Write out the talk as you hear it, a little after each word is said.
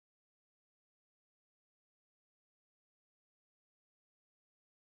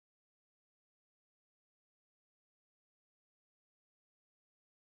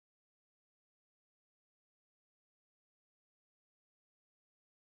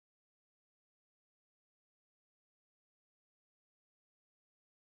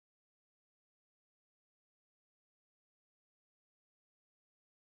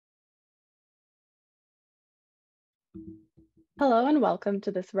Hello and welcome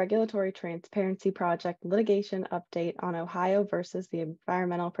to this Regulatory Transparency Project litigation update on Ohio versus the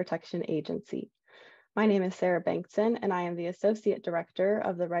Environmental Protection Agency. My name is Sarah Bankson, and I am the Associate Director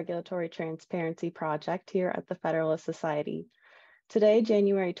of the Regulatory Transparency Project here at the Federalist Society. Today,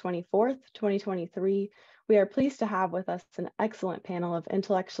 January 24th, 2023, we are pleased to have with us an excellent panel of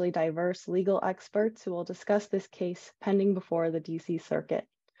intellectually diverse legal experts who will discuss this case pending before the DC Circuit.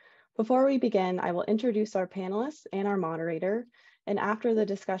 Before we begin, I will introduce our panelists and our moderator, and after the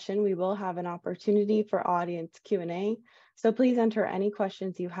discussion, we will have an opportunity for audience Q&A, so please enter any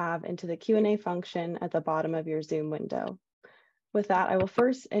questions you have into the Q&A function at the bottom of your Zoom window. With that, I will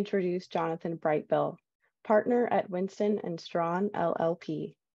first introduce Jonathan Brightbill, partner at Winston & Strawn,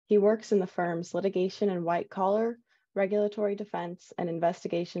 LLP. He works in the firm's litigation and white-collar, regulatory defense, and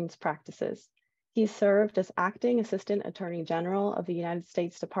investigations practices. He served as Acting Assistant Attorney General of the United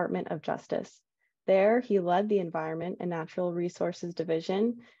States Department of Justice. There, he led the Environment and Natural Resources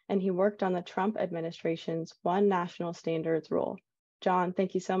Division, and he worked on the Trump administration's One National Standards rule. John,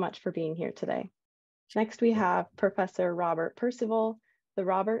 thank you so much for being here today. Next, we have Professor Robert Percival, the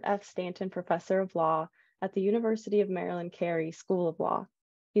Robert F. Stanton Professor of Law at the University of Maryland Carey School of Law.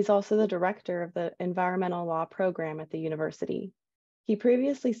 He's also the director of the Environmental Law Program at the university. He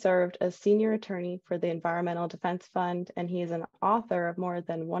previously served as senior attorney for the Environmental Defense Fund, and he is an author of more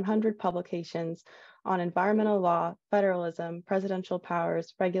than 100 publications on environmental law, federalism, presidential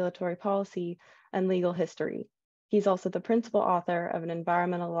powers, regulatory policy, and legal history. He's also the principal author of an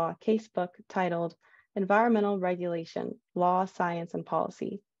environmental law casebook titled Environmental Regulation, Law, Science, and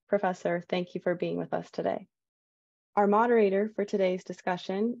Policy. Professor, thank you for being with us today. Our moderator for today's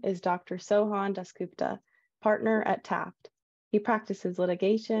discussion is Dr. Sohan Dasgupta, partner at Taft. He practices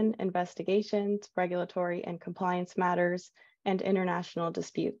litigation, investigations, regulatory and compliance matters, and international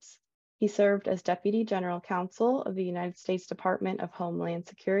disputes. He served as Deputy General Counsel of the United States Department of Homeland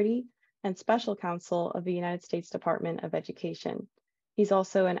Security and Special Counsel of the United States Department of Education. He's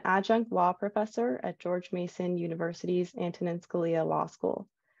also an adjunct law professor at George Mason University's Antonin Scalia Law School.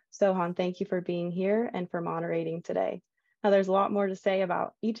 Sohan, thank you for being here and for moderating today. Now, there's a lot more to say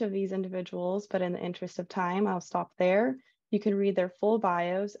about each of these individuals, but in the interest of time, I'll stop there. You can read their full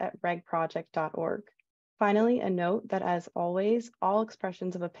bios at regproject.org. Finally, a note that, as always, all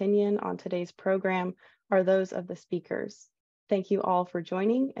expressions of opinion on today's program are those of the speakers. Thank you all for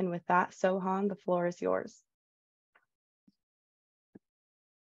joining, and with that, Sohan, the floor is yours.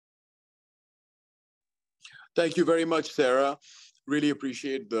 Thank you very much, Sarah. Really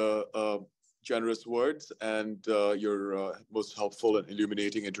appreciate the generous words and your most helpful and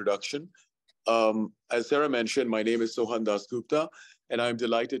illuminating introduction. As Sarah mentioned, my name is Sohan Dasgupta, and I'm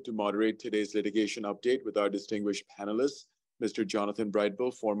delighted to moderate today's litigation update with our distinguished panelists, Mr. Jonathan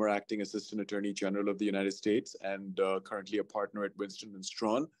Brightbill, former Acting Assistant Attorney General of the United States and currently a partner at Winston &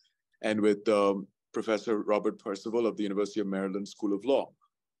 Strawn, and with Professor Robert Percival of the University of Maryland School of Law.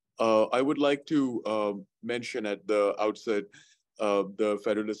 I would like to mention at the outset the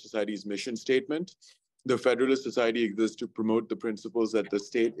Federalist Society's mission statement. The Federalist Society exists to promote the principles that the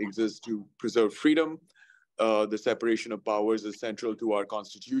state exists to preserve freedom, the separation of powers is central to our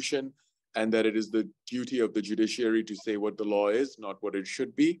Constitution, and that it is the duty of the judiciary to say what the law is, not what it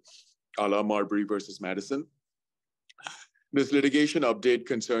should be, a la Marbury versus Madison. This litigation update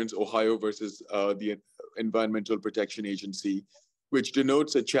concerns Ohio versus the Environmental Protection Agency, which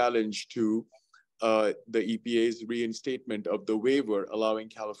denotes a challenge to the EPA's reinstatement of the waiver allowing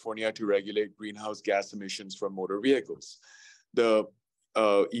California to regulate greenhouse gas emissions from motor vehicles. The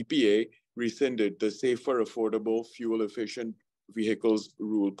EPA rescinded the Safer, Affordable, Fuel-Efficient Vehicles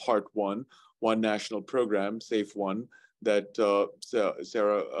Rule Part 1, One National Program, SAFE 1, that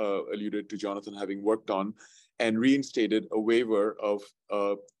Sarah alluded to Jonathan having worked on, and reinstated a waiver of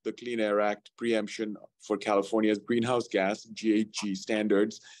the Clean Air Act preemption for California's greenhouse gas, GHG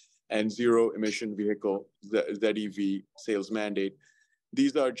standards, and Zero Emission Vehicle, ZEV, sales mandate.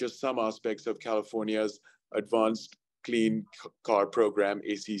 These are just some aspects of California's Advanced Clean Car Program,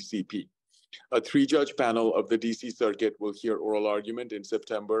 ACCP. A three-judge panel of the DC Circuit will hear oral argument in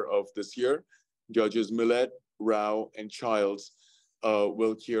September of this year. Judges Millett, Rao, and Childs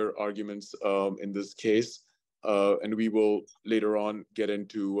will hear arguments in this case. And we will later on get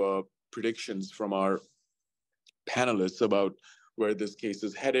into predictions from our panelists about where this case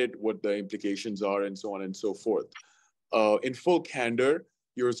is headed, what the implications are, and so on and so forth. In full candor,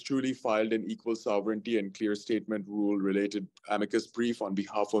 yours truly filed an equal sovereignty and clear statement rule-related amicus brief on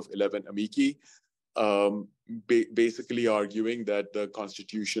behalf of 11 amici, basically arguing that the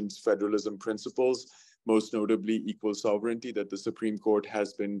Constitution's federalism principles, most notably equal sovereignty that the Supreme Court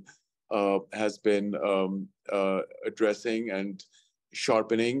has been has been addressing and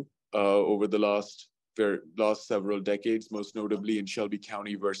sharpening over the last several decades, most notably in Shelby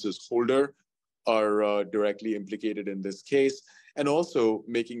County versus Holder, are directly implicated in this case, and also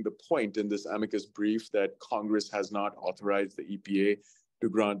making the point in this amicus brief that Congress has not authorized the EPA to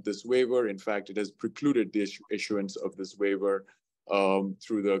grant this waiver. In fact, it has precluded the issuance of this waiver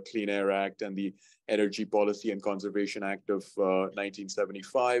through the Clean Air Act and the Energy Policy and Conservation Act of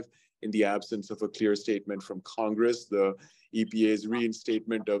 1975. In the absence of a clear statement from Congress, the EPA's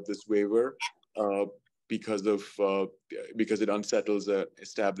reinstatement of this waiver because it unsettles an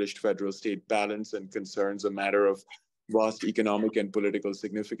established federal-state balance and concerns a matter of vast economic and political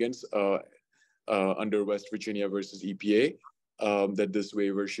significance under West Virginia versus EPA, that this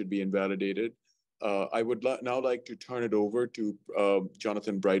waiver should be invalidated. I would now like to turn it over to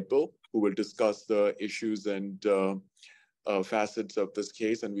Jonathan Brightbill, who will discuss the issues and facets of this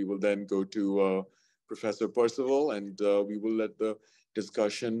case, and we will then go to Professor Percival, and we will let the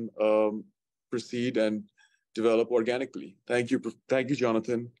discussion proceed and develop organically. Thank you,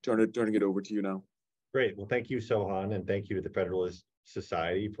 Jonathan. Turning it over to you now. Great. Well, thank you, Sohan, and thank you to the Federalist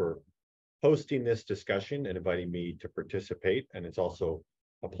Society for hosting this discussion and inviting me to participate. And it's also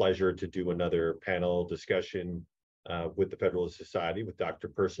a pleasure to do another panel discussion with the Federalist Society with Dr.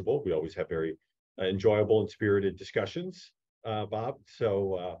 Percival. We always have very enjoyable and spirited discussions, Bob.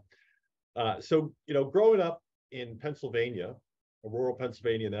 So growing up in Pennsylvania, rural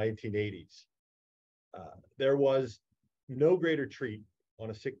Pennsylvania in the 1980s, there was no greater treat on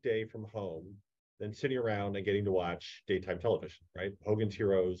a sick day from home than sitting around and getting to watch daytime television, right? Hogan's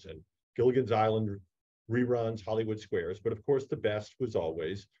Heroes and Gilligan's Island reruns, Hollywood Squares. But of course, the best was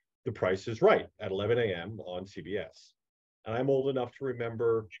always The Price is Right at 11 a.m. on CBS. And I'm old enough to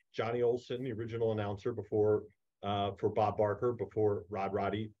remember Johnny Olson, the original announcer for Bob Barker, before Rod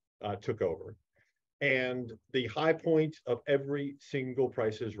Roddy took over. And the high point of every single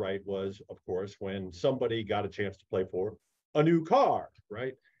Price is Right was, of course, when somebody got a chance to play for a new car,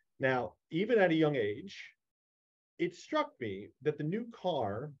 right? Now, even at a young age, it struck me that the new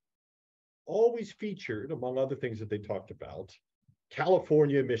car always featured, among other things that they talked about,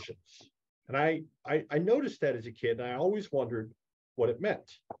 California emissions. And I noticed that as a kid, and I always wondered what it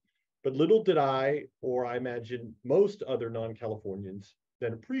meant. But little did I, or I imagine most other non-Californians,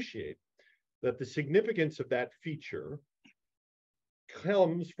 then appreciate that the significance of that feature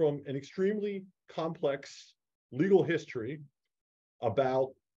comes from an extremely complex legal history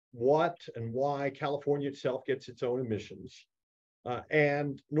about what and why California itself gets its own emissions.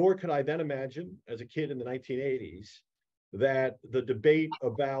 And nor could I then imagine, as a kid in the 1980s, that the debate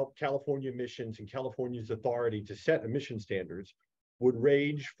about California emissions and California's authority to set emission standards would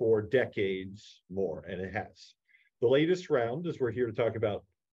rage for decades more, and it has. The latest round, as we're here to talk about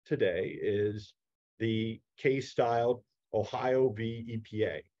today, is the case styled Ohio v.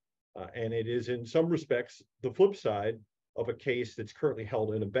 EPA. And it is in some respects the flip side of a case that's currently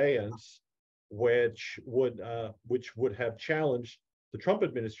held in abeyance, which would have challenged the Trump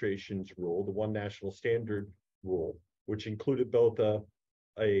administration's rule, the One National Standard rule, which included both a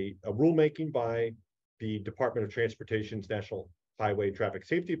rulemaking by the Department of Transportation's National Highway Traffic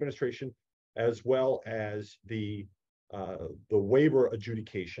Safety Administration, as well as the waiver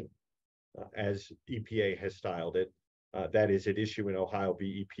adjudication, as EPA has styled it, that is at issue in Ohio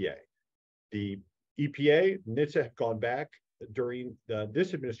v. EPA. The EPA, NHTSA have gone back during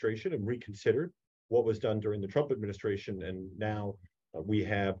this administration and reconsidered what was done during the Trump administration, and now we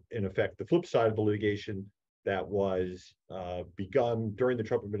have, in effect, the flip side of the litigation that was begun during the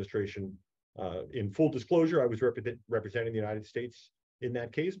Trump administration. In full disclosure, I was representing the United States in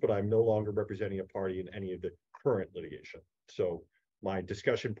that case, but I'm no longer representing a party in any of the current litigation. So my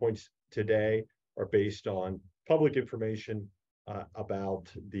discussion points today are based on public information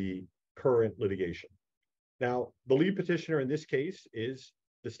about the current litigation. Now, the lead petitioner in this case is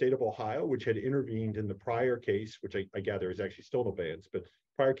the state of Ohio, which had intervened in the prior case, which I gather is actually still in abeyance, but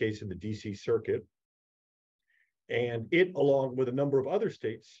prior case in the DC Circuit. And it, along with a number of other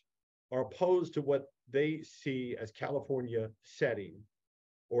states, are opposed to what they see as California setting,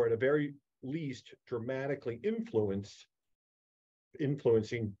 or at a very least dramatically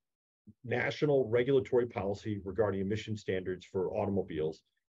influencing national regulatory policy regarding emission standards for automobiles,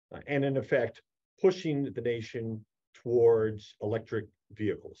 and in effect, pushing the nation towards electric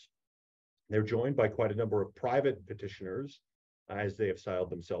vehicles. They're joined by quite a number of private petitioners, as they have styled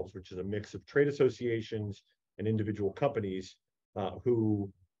themselves, which is a mix of trade associations and individual companies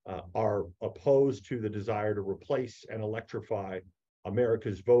who are opposed to the desire to replace and electrify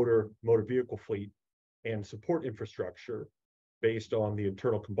America's motor vehicle fleet and support infrastructure, based on the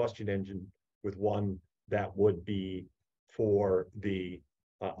internal combustion engine with one that would be for the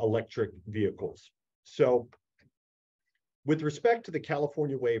electric vehicles. So with respect to the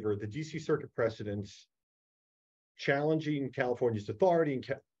California waiver, the DC Circuit precedents challenging California's authority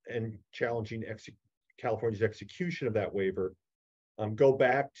and challenging California's execution of that waiver go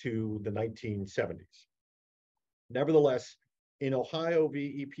back to the 1970s. Nevertheless, in Ohio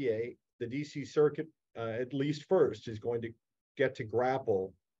v. EPA, the DC Circuit, at least first, is going to get to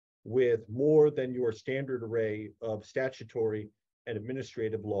grapple with more than your standard array of statutory and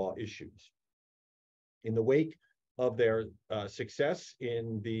administrative law issues. In the wake of their success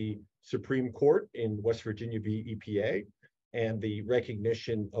in the Supreme Court in West Virginia v. EPA and the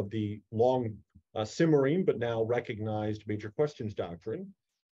recognition of the long simmering but now recognized major questions doctrine,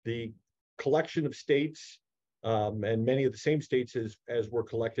 the collection of states and many of the same states as were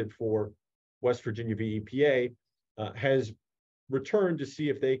collected for West Virginia v. EPA has returned to see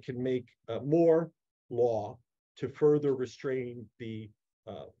if they can make more law to further restrain the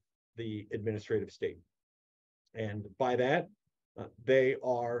administrative state. And by that, they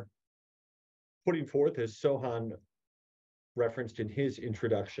are putting forth, as Sohan referenced in his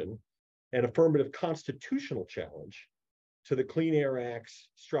introduction, an affirmative constitutional challenge to the Clean Air Act's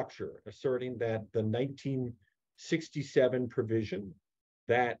structure, asserting that the 1967 provision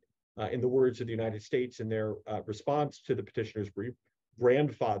that, in the words of the United States in their response to the petitioner's brief,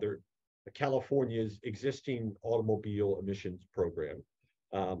 grandfathered California's existing automobile emissions program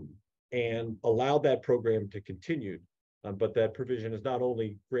and allowed that program to continue. But that provision has not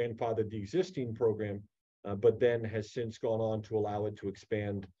only grandfathered the existing program, but then has since gone on to allow it to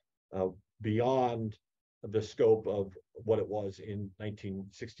expand beyond the scope of what it was in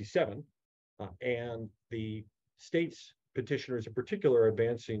 1967. And the state's petitioners in particular are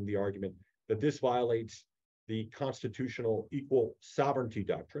advancing the argument that this violates the constitutional equal sovereignty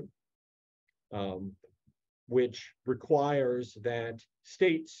doctrine, which requires that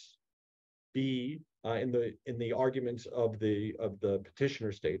states be in the arguments of the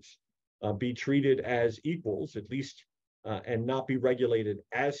petitioner states be treated as equals, at least, and not be regulated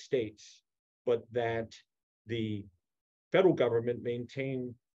as states, but that the federal government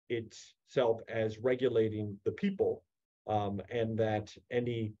maintain itself as regulating the people, and that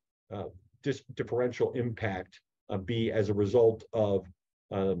any differential impact be as a result of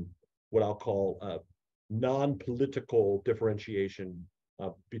what I'll call non-political differentiation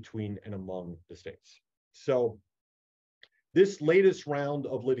between and among the states. So this latest round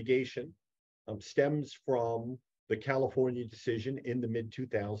of litigation stems from the California decision in the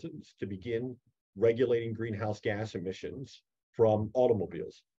mid-2000s to begin regulating greenhouse gas emissions from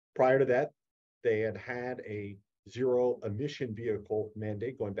automobiles. Prior to that, they had had a zero emission vehicle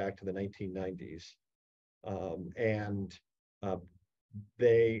mandate going back to the 1990s. And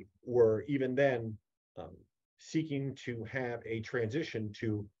they were even then seeking to have a transition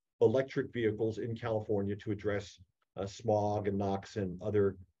to electric vehicles in California to address smog and NOx and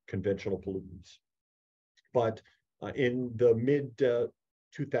other conventional pollutants. But in the mid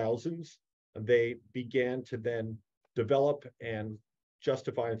 2000s, they began to then develop and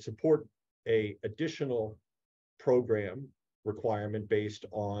justify and support a additional program requirement based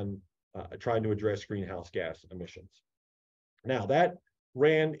on trying to address greenhouse gas emissions. Now that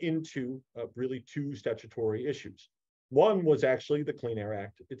ran into really two statutory issues. One was actually the Clean Air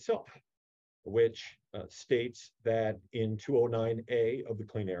Act itself, which states that in 209A of the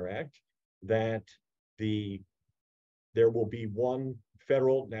Clean Air Act that there will be one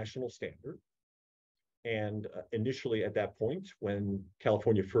federal national standard. And initially at that point, when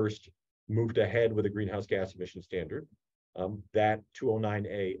California first moved ahead with a greenhouse gas emission standard, that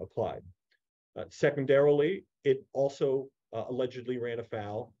 209A applied. Secondarily, it also allegedly ran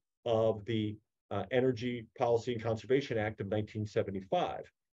afoul of the Energy Policy and Conservation Act of 1975,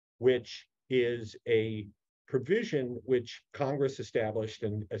 which is a provision which Congress established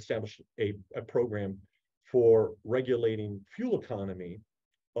a program for regulating fuel economy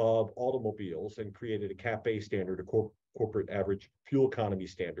of automobiles and created a CAFE standard, a corporate average fuel economy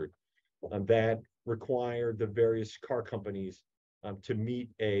standard, that required the various car companies to meet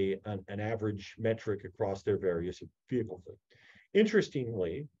an average metric across their various vehicles.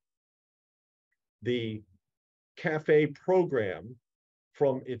 Interestingly, the CAFE program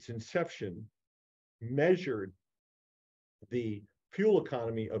from its inception measured the fuel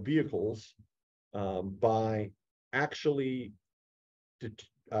economy of vehicles by actually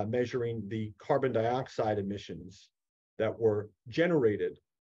measuring the carbon dioxide emissions that were generated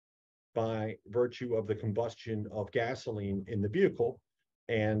by virtue of the combustion of gasoline in the vehicle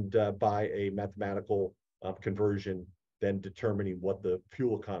and by a mathematical conversion then determining what the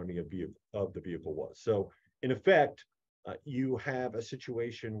fuel economy of the vehicle was. So in effect, you have a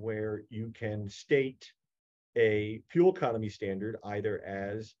situation where you can state a fuel economy standard either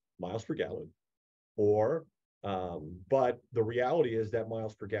as miles per gallon or but the reality is that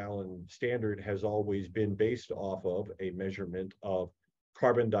miles per gallon standard has always been based off of a measurement of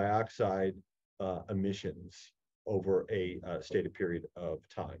carbon dioxide emissions over a stated period of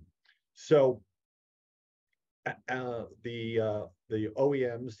time. So the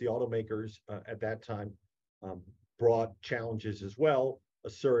OEMs, the automakers at that time brought challenges as well,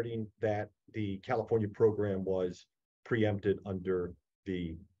 asserting that the California program was preempted under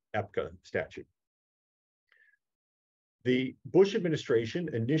the EPCA statute. The Bush administration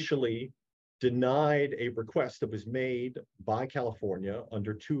initially denied a request that was made by California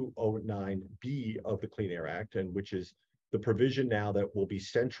under 209B of the Clean Air Act, and which is the provision now that will be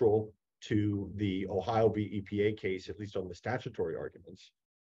central to the Ohio v. EPA case, at least on the statutory arguments.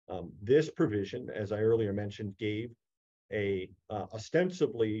 This provision, as I earlier mentioned, gave a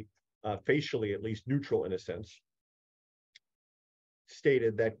ostensibly, facially at least neutral in a sense,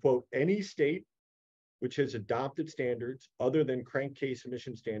 stated that, quote, any state which has adopted standards other than crankcase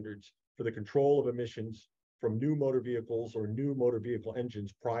emission standards for the control of emissions from new motor vehicles or new motor vehicle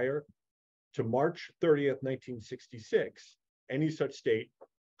engines prior to March 30th, 1966, any such state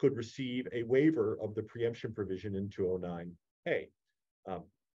could receive a waiver of the preemption provision in 209A.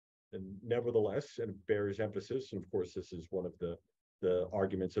 And nevertheless, and it bears emphasis, and of course this is one of the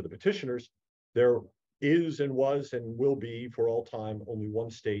arguments of the petitioners, there is and was and will be for all time only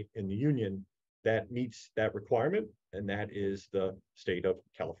one state in the union that meets that requirement, and that is the state of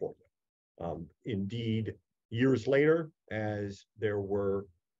California. Indeed, years later, as there were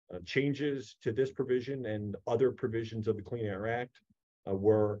changes to this provision and other provisions of the Clean Air Act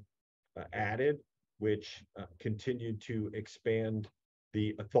were added, which continued to expand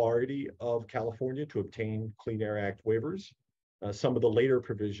the authority of California to obtain Clean Air Act waivers. Some of the later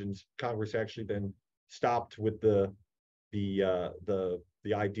provisions, Congress actually then stopped with the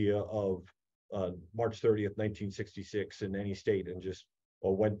idea of March 30th, 1966 in any state, and just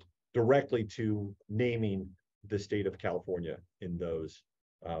went directly to naming the state of California in those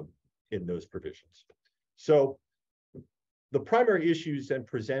provisions. So the primary issues then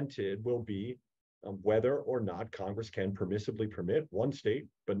presented will be whether or not Congress can permissibly permit one state,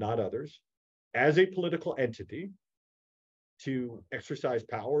 but not others, as a political entity to exercise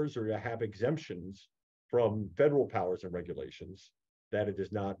powers or to have exemptions from federal powers and regulations that it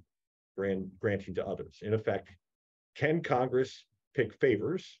is not granting to others. In effect, can Congress pick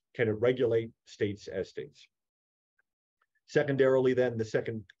favors? Can it regulate states as states? Secondarily, then, the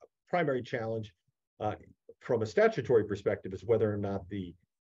second primary challenge from a statutory perspective is whether or not the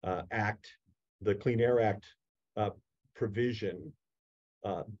the Clean Air Act provision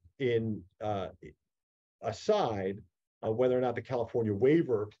aside whether or not the California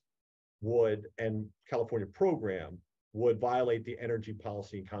waiver would and California program would violate the Energy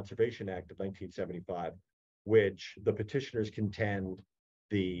Policy and Conservation Act of 1975, which the petitioners contend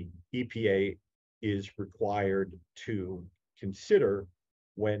the EPA is required to consider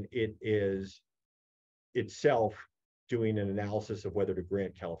when it is itself doing an analysis of whether to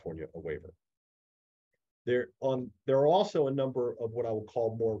grant California a waiver. There are also a number of what I will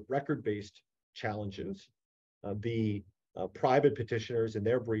call more record-based challenges. The private petitioners in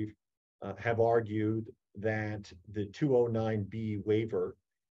their brief have argued that the 209B waiver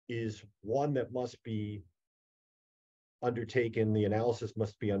is one that must be undertaken, the analysis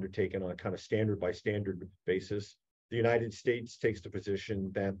must be undertaken on a kind of standard by standard basis. The United States takes the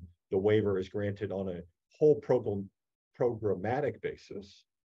position that the waiver is granted on a whole programmatic basis.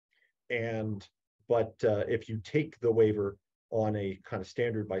 But if you take the waiver on a kind of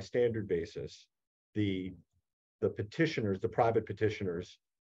standard by standard basis, the petitioners, the private petitioners,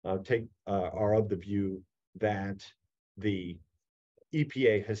 are of the view that the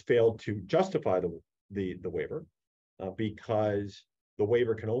EPA has failed to justify the waiver because the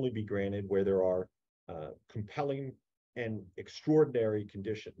waiver can only be granted where there are compelling and extraordinary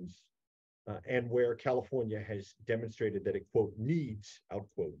conditions and where California has demonstrated that it, quote, needs,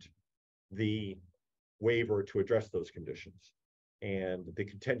 outquote, the waiver to address those conditions. And the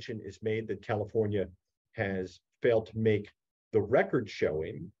contention is made that California has failed to make the record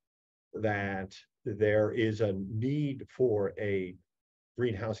showing that there is a need for a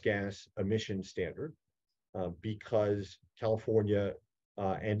greenhouse gas emission standard because California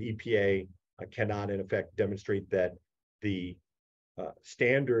and EPA cannot, in effect, demonstrate that the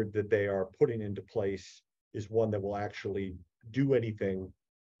standard that they are putting into place is one that will actually do anything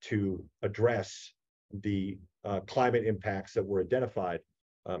to address the climate impacts that were identified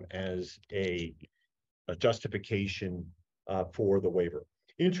as a justification for the waiver.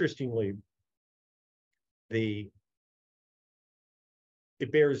 Interestingly, it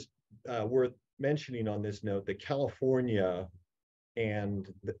bears worth mentioning on this note that California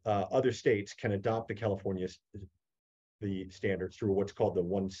and other states can adopt the standards through what's called the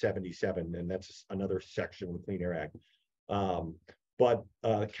 177, and that's another section of the Clean Air Act. But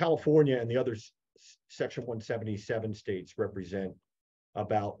California and the other Section 177 states represent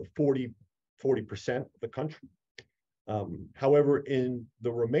about 40% of the country. However, in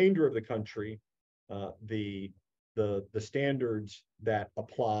the remainder of the country, the standards that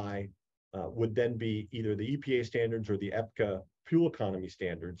apply would then be either the EPA standards or the EPCA fuel economy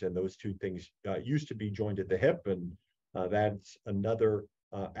standards, and those two things used to be joined at the hip, and that's another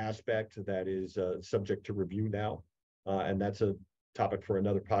aspect that is subject to review now, and that's a topic for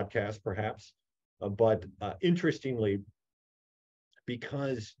another podcast, perhaps. But interestingly,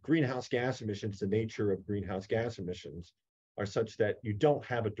 because greenhouse gas emissions, the nature of greenhouse gas emissions, are such that you don't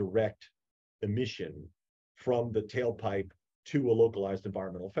have a direct emission from the tailpipe to a localized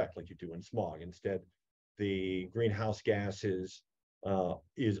environmental effect like you do in smog. Instead, the greenhouse gases are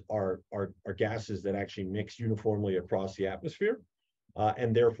gases that actually mix uniformly across the atmosphere,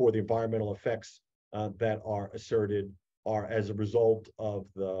 and therefore the environmental effects that are asserted are as a result of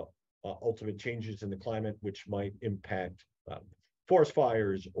the ultimate changes in the climate, which might impact forest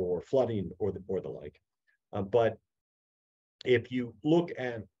fires or flooding or the like. But if you look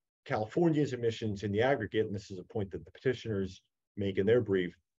at California's emissions in the aggregate, and this is a point that the petitioners make in their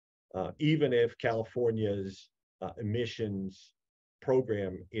brief, even if California's emissions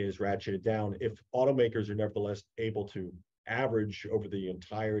program is ratcheted down, if automakers are nevertheless able to average over the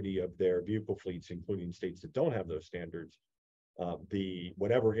entirety of their vehicle fleets, including states that don't have those standards, the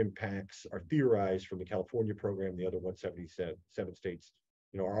whatever impacts are theorized from the California program, the other 177 states,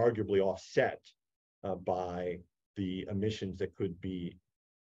 are arguably offset by the emissions that could be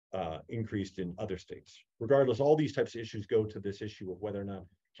increased in other states. Regardless, all these types of issues go to this issue of whether or not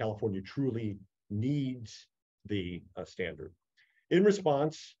California truly needs the standard. In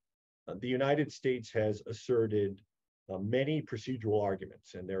response, the United States has asserted many procedural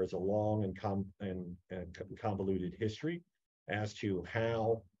arguments, and there is a long and convoluted history as to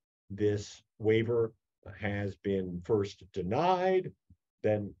how this waiver has been first denied,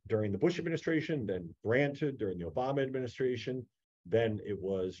 then during the Bush administration, then granted during the Obama administration, then it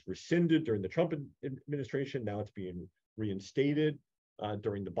was rescinded during the Trump administration. Now it's being reinstated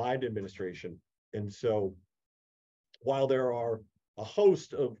during the Biden administration. And so while there are a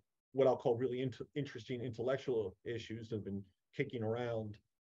host of what I'll call really interesting intellectual issues that have been kicking around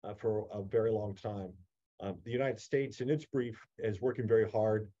for a very long time, the United States in its brief is working very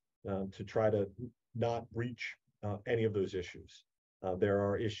hard to try to not breach any of those issues. There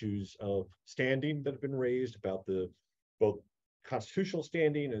are issues of standing that have been raised about both constitutional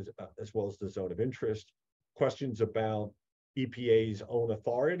standing as well as the zone of interest, questions about EPA's own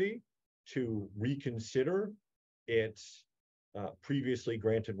authority to reconsider its previously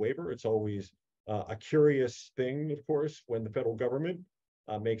granted waiver. It's always a curious thing, of course, when the federal government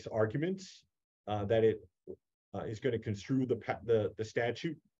makes arguments that it is going to construe the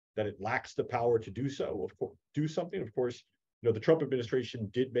statute, that it lacks the power to do so, do something. Of course, the Trump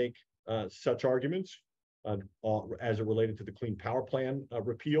administration did make such arguments as it related to the Clean Power Plan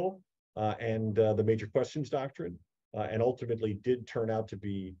repeal and the Major Questions Doctrine, and ultimately did turn out to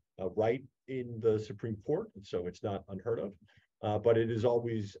be right in the Supreme Court, and so it's not unheard of. But it is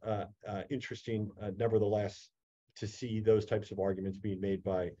always interesting, nevertheless, to see those types of arguments being made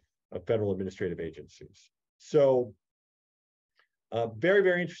by federal administrative agencies. So, very,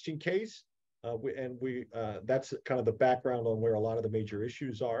 very interesting case. That's kind of the background on where a lot of the major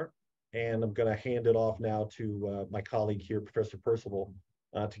issues are. And I'm going to hand it off now to my colleague here, Professor Percival,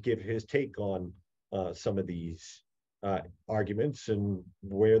 to give his take on some of these arguments and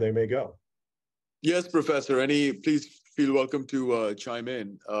where they may go. Yes, Professor. Please feel welcome to chime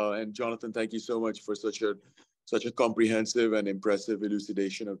in. And Jonathan, thank you so much for such a comprehensive and impressive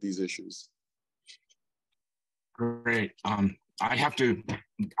elucidation of these issues. Great. I have to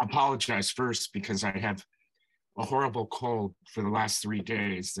apologize first because I have a horrible cold for the last 3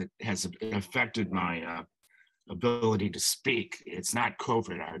 days that has affected my ability to speak. It's not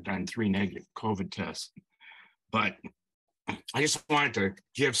COVID. I've done 3 negative COVID tests, but I just wanted to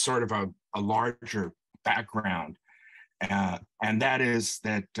give sort of a larger background, and that is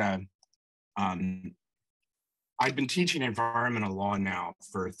that I've been teaching environmental law now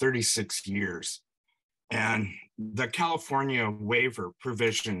for 36 years, and the California waiver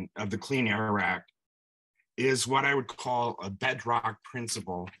provision of the Clean Air Act is what I would call a bedrock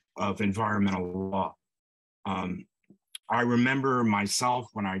principle of environmental law. I remember myself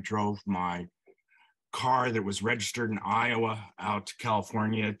when I drove my car that was registered in Iowa out to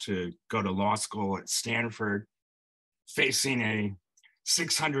California to go to law school at Stanford, facing a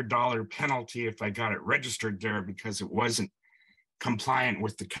 $600 penalty if I got it registered there because it wasn't compliant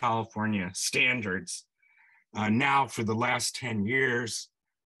with the California standards. Now, for the last 10 years,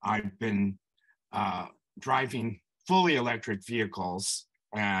 I've been driving fully electric vehicles,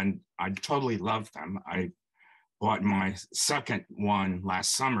 and I totally love them. I bought my second one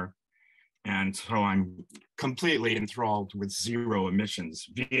last summer, and so I'm completely enthralled with zero emissions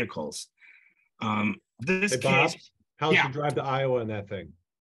vehicles. This Hey, Bob, case, how's yeah, the drive to Iowa in that thing?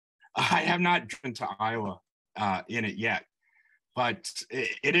 I have not driven to Iowa in it yet, but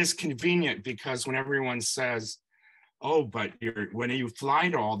it is convenient because when everyone says, oh, but when you fly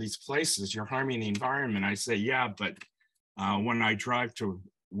to all these places, you're harming the environment. I say, yeah, but when I drive to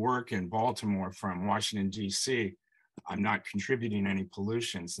work in Baltimore from Washington, D.C., I'm not contributing any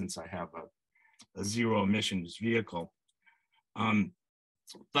pollution since I have a zero emissions vehicle.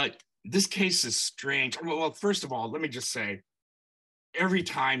 But this case is strange. Well, first of all, let me just say, every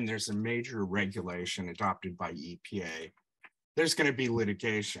time there's a major regulation adopted by EPA, there's going to be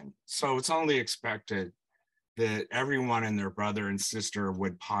litigation. So it's only expected that everyone and their brother and sister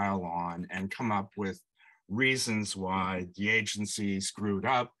would pile on and come up with reasons why the agency screwed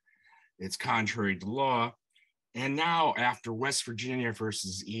up, it's contrary to law. And now, after West Virginia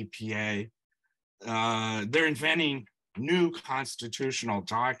versus EPA, they're inventing new constitutional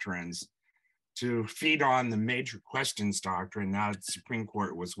doctrines to feed on the major questions doctrine. Now the Supreme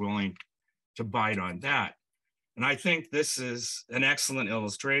Court was willing to bite on that. And I think this is an excellent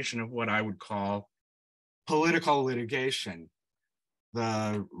illustration of what I would call political litigation.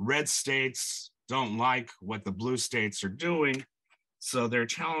 The red states don't like what the blue states are doing, so they're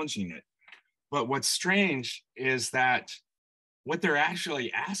challenging it. But what's strange is that what they're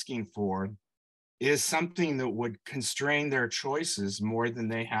actually asking for is something that would constrain their choices more than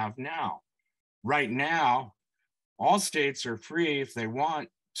they have now. Right now, all states are free if they want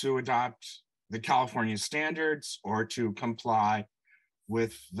to adopt the California standards or to comply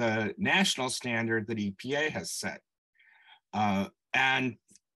with the national standard that EPA has set. And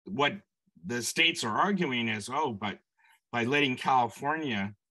what the states are arguing is, oh, but by letting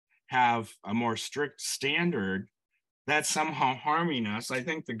California have a more strict standard, that's somehow harming us. I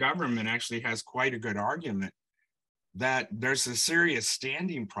think the government actually has quite a good argument that there's a serious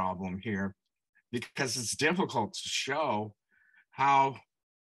standing problem here, because it's difficult to show how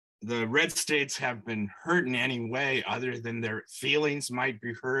the red states have been hurt in any way other than their feelings might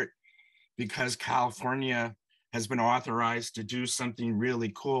be hurt because California has been authorized to do something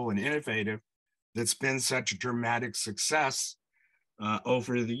really cool and innovative that's been such a dramatic success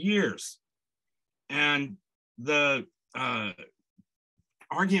over the years. And the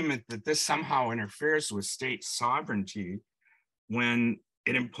argument that this somehow interferes with state sovereignty when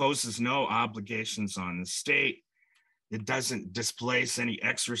it imposes no obligations on the state, it doesn't displace any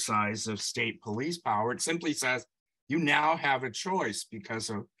exercise of state police power. It simply says you now have a choice because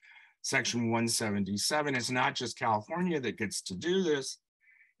of Section 177. It's not just California that gets to do this,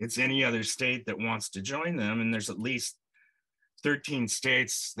 it's any other state that wants to join them. And there's at least 13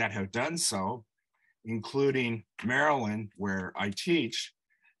 states that have done so, including Maryland, where I teach,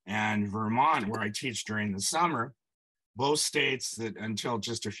 and Vermont, where I teach during the summer, both states that until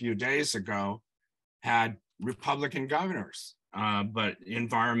just a few days ago had Republican governors, but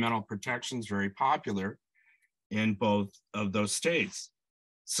environmental protection is very popular in both of those states.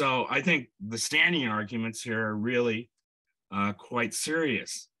 So I think the standing arguments here are really quite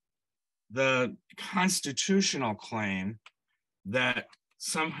serious. The constitutional claim that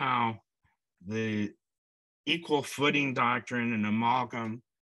somehow the equal footing doctrine and amalgam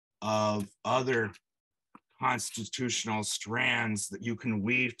of other constitutional strands that you can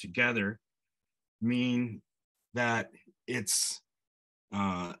weave together mean that it's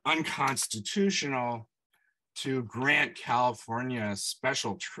unconstitutional to grant California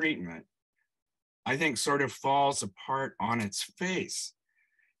special treatment, I think sort of falls apart on its face.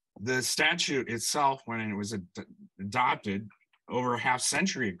 The statute itself, when it was adopted over a half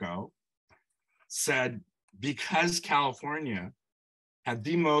century ago, said because California had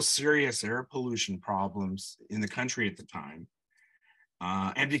the most serious air pollution problems in the country at the time,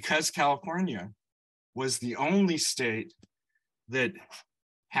 and because California was the only state that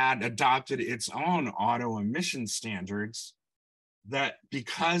had adopted its own auto emission standards, that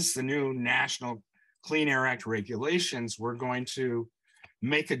because the new National Clean Air Act regulations were going to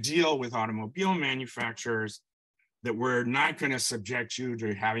make a deal with automobile manufacturers that we're not going to subject you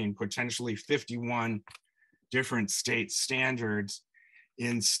to having potentially 51 different state standards.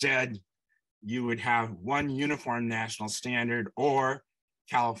 Instead, you would have one uniform national standard or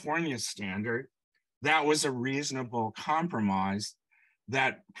California standard. That was a reasonable compromise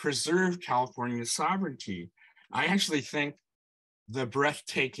that preserved California's sovereignty. I actually think the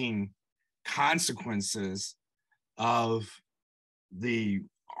breathtaking consequences of the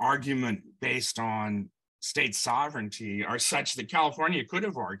argument based on state sovereignty are such that California could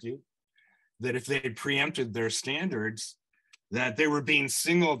have argued that if they had preempted their standards, that they were being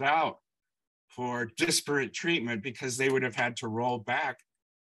singled out for disparate treatment because they would have had to roll back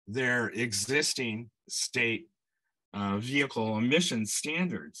their existing state vehicle emission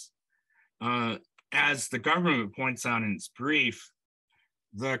standards. As the government points out in its brief,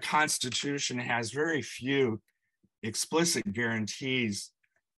 the Constitution has very few explicit guarantees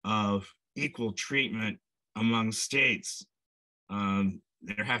of equal treatment among states.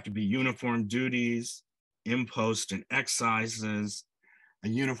 There have to be uniform duties, impost and excises, a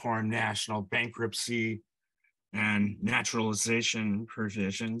uniform national bankruptcy and naturalization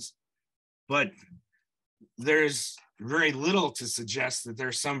provisions. But there's very little to suggest that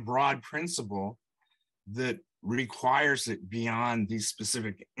there's some broad principle that requires it beyond these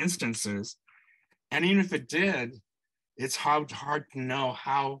specific instances. And even if it did, it's hard to know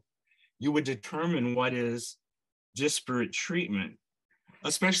how you would determine what is disparate treatment,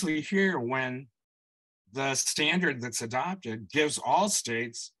 especially here when the standard that's adopted gives all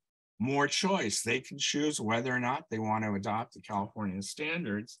states more choice. They can choose whether or not they want to adopt the California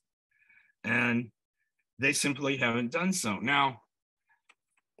standards, and they simply haven't done so. Now,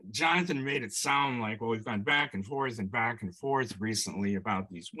 Jonathan made it sound like, well, we've gone back and forth recently about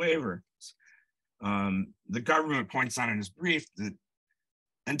these waivers. The government points out in his brief that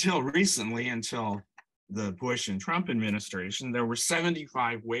until recently, until the Bush and Trump administration, there were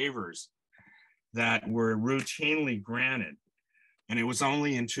 75 waivers that were routinely granted. And it was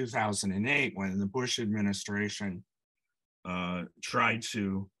only in 2008 when the Bush administration tried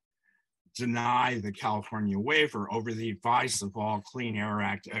to deny the California waiver over the advice of all Clean Air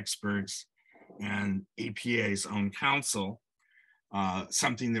Act experts and EPA's own counsel,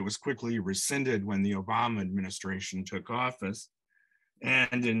 something that was quickly rescinded when the Obama administration took office.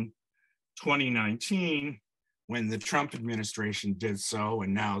 And in 2019, when the Trump administration did so,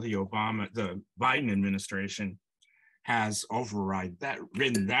 and now the Biden administration has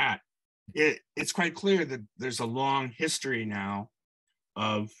written that, it's quite clear that there's a long history now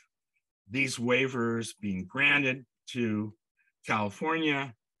of these waivers being granted to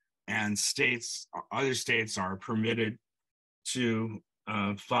California, and other states are permitted to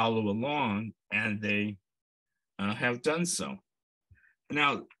follow along, and they have done so.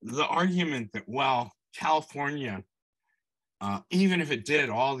 Now, the argument that, well, California, even if it did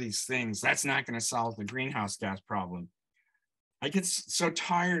all these things, that's not going to solve the greenhouse gas problem. I get so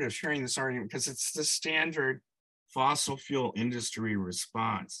tired of hearing this argument because it's the standard fossil fuel industry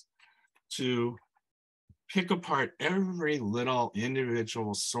response to pick apart every little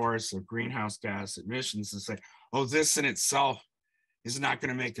individual source of greenhouse gas emissions and say, oh, this in itself is not going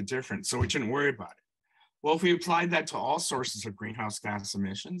to make a difference, so we shouldn't worry about it. Well, if we applied that to all sources of greenhouse gas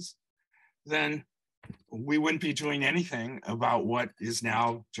emissions, then we wouldn't be doing anything about what is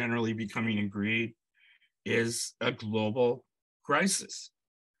now generally becoming agreed is a global crisis.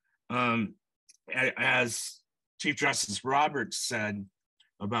 As Chief Justice Roberts said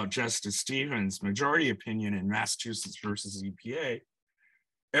about Justice Stevens' majority opinion in Massachusetts versus EPA,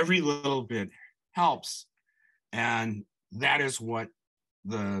 every little bit helps. And that is what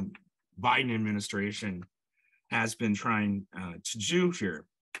the Biden administration has been trying to do here.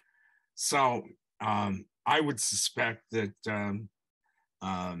 So I would suspect that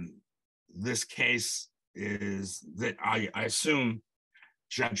this case is that I assume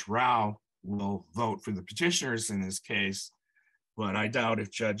Judge Rao will vote for the petitioners in this case, but I doubt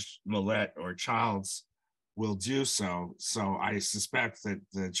if Judge Millett or Childs will do so. So I suspect that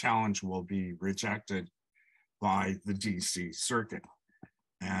the challenge will be rejected by the DC Circuit.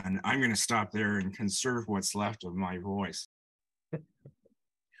 And I'm going to stop there and conserve what's left of my voice.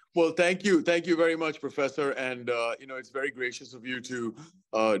 Well, thank you very much, Professor. And it's very gracious of you to,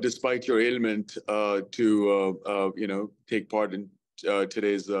 despite your ailment, to take part in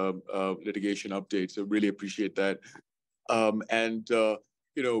today's litigation update. So really appreciate that.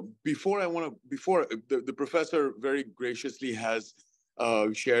 Before the professor very graciously has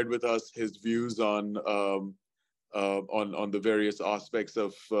shared with us his views on the various aspects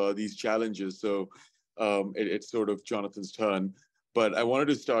of these challenges. So it's sort of Jonathan's turn. But I wanted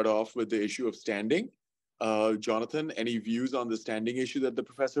to start off with the issue of standing. Jonathan, any views on the standing issue that the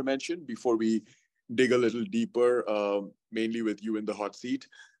professor mentioned before we dig a little deeper, mainly with you in the hot seat,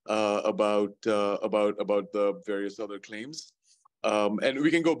 about the various other claims? And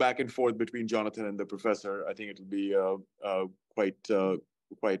we can go back and forth between Jonathan and the professor. I think it'll be quite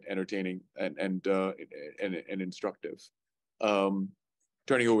entertaining and instructive.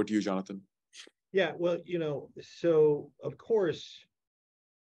 Turning over to you, Jonathan. Yeah, well, so of course,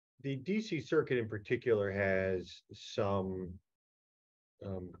 the DC Circuit in particular has some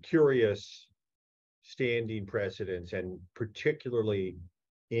curious standing precedents, and particularly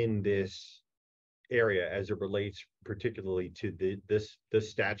in this area as it relates particularly to this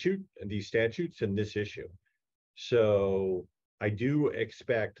statute and these statutes and this issue. So I do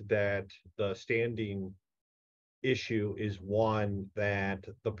expect that the standing issue is one that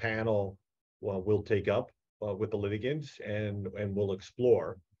the panel will take up with the litigants and will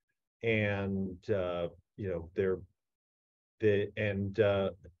explore. And that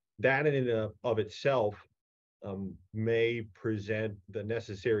in and of itself may present the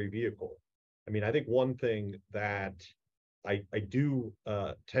necessary vehicle. I mean, I think one thing that I do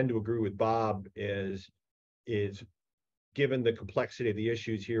tend to agree with Bob is given the complexity of the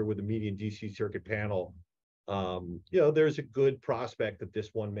issues here with the median DC Circuit panel, there's a good prospect that this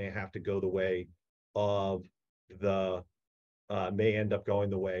one may have to go the way of may end up going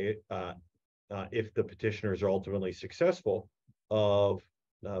the way if the petitioners are ultimately successful of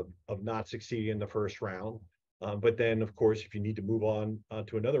not succeeding in the first round. But then, of course, if you need to move on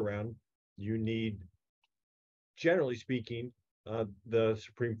to another round, you need, generally speaking, the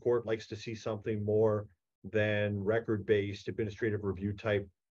Supreme Court likes to see something more than record-based administrative review type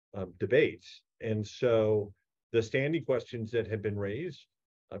debates. And so the standing questions that have been raised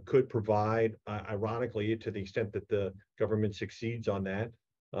could provide, ironically, to the extent that the government succeeds on that,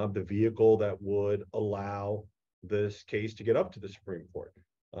 the vehicle that would allow this case to get up to the Supreme Court.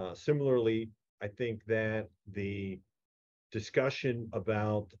 Similarly, I think that the discussion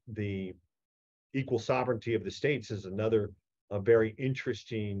about the equal sovereignty of the states is another very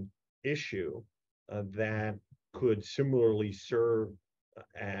interesting issue that could similarly serve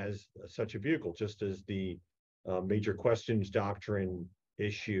as such a vehicle, just as the major questions doctrine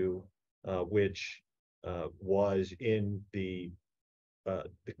issue, which was in the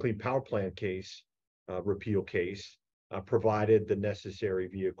Clean Power Plant case, repeal case, provided the necessary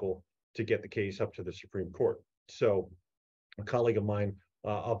vehicle to get the case up to the Supreme Court. So a colleague of mine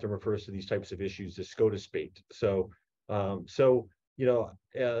often refers to these types of issues as SCOTUS bait. So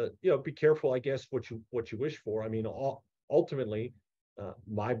be careful, I guess, what you wish for. I mean, ultimately,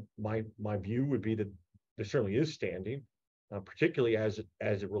 my view would be that there certainly is standing, particularly as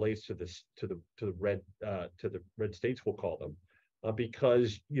it relates to the red states, we'll call them,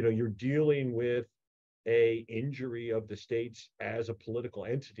 because you're dealing with a injury of the states as a political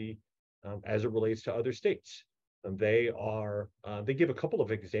entity as it relates to other states. And they give a couple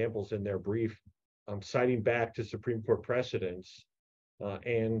of examples in their brief, citing back to Supreme Court precedents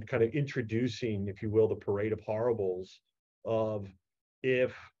and kind of introducing, if you will, the parade of horribles of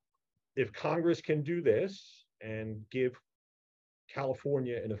if Congress can do this and give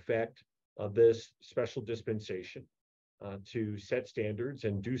California, in effect, this special dispensation to set standards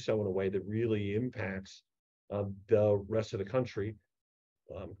and do so in a way that really impacts the rest of the country,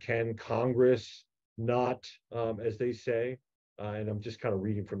 can Congress not, as they say, and I'm just kind of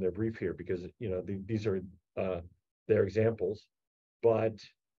reading from their brief here because these are their examples, but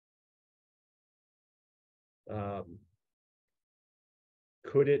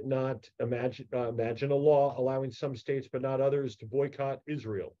could it not imagine a law allowing some states but not others to boycott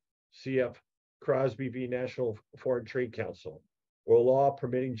Israel? CF Crosby v. National Foreign Trade Council, or a law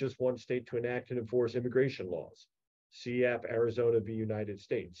permitting just one state to enact and enforce immigration laws? CF Arizona v. United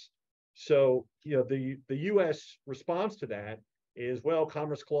States. So, the U.S. response to that is, well,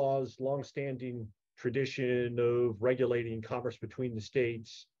 Commerce Clause, longstanding tradition of regulating commerce between the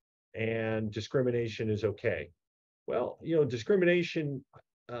states, and discrimination is okay. Well, discrimination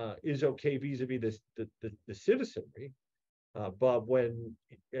is okay vis-a-vis the citizenry, but when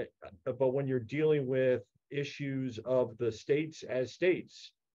you're dealing with issues of the states,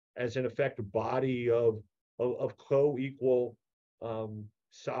 as in effect a body of co-equal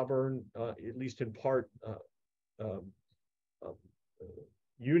sovereign, at least in part,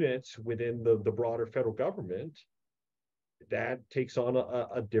 units within the broader federal government, that takes on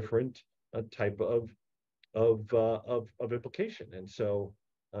a different type of implication. And so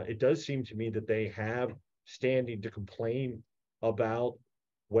it does seem to me that they have standing to complain about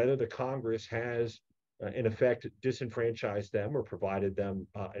whether the Congress has in effect, disenfranchised them or provided them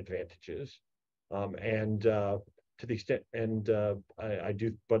advantages. To the extent, I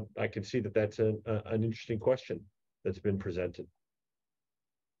do, but I can see that that's an interesting question that's been presented.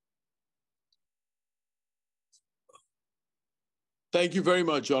 Thank you very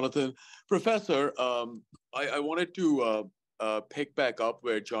much, Jonathan. Professor, I wanted to pick back up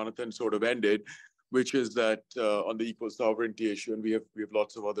where Jonathan sort of ended, which is that on the equal sovereignty issue, and we have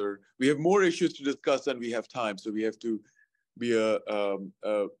we have more issues to discuss than we have time, so we have to be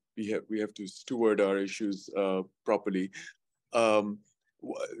we have to steward our issues properly. On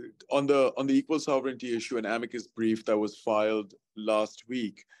the equal sovereignty issue, an amicus brief that was filed last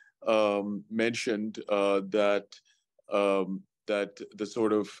week mentioned that the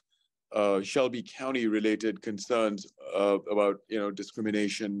sort of Shelby County related concerns about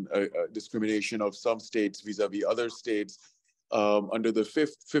discrimination of some states vis-a-vis other states under the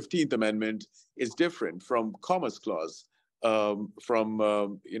 15th Amendment is different from Commerce Clause,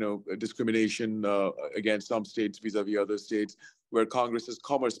 from discrimination against some states vis-a-vis other states where Congress's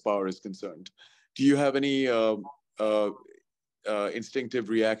commerce power is concerned. Do you have any instinctive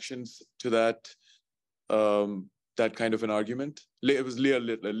reactions to that? That kind of an argument? It was Leah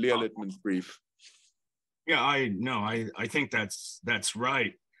Littman's brief. Yeah, I think that's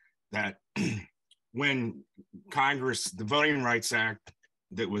right. That when Congress, the Voting Rights Act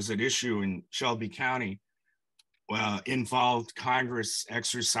that was at issue in Shelby County, involved Congress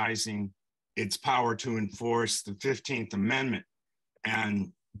exercising its power to enforce the 15th Amendment.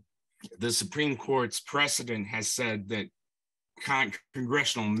 And the Supreme Court's precedent has said that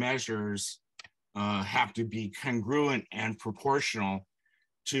congressional measures have to be congruent and proportional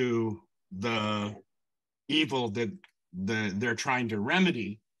to the evil that they're trying to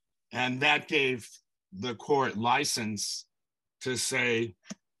remedy. And that gave the court license to say,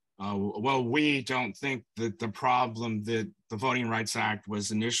 well, we don't think that the problem that the Voting Rights Act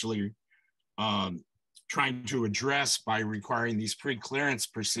was initially trying to address by requiring these pre-clearance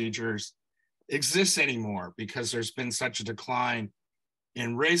procedures exists anymore because there's been such a decline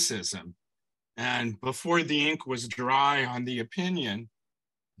in racism. And before the ink was dry on the opinion,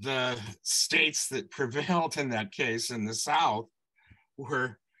 the states that prevailed in that case in the South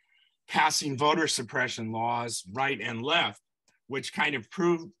were passing voter suppression laws right and left, which kind of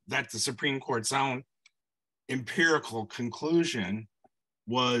proved that the Supreme Court's own empirical conclusion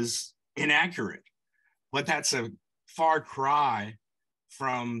was inaccurate. But that's a far cry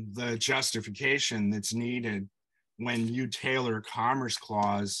from the justification that's needed when you tailor Commerce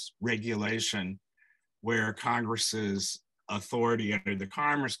Clause regulation, where Congress's authority under the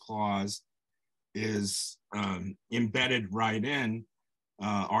Commerce Clause is embedded right in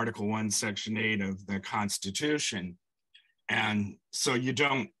Article 1, Section 8 of the Constitution. And so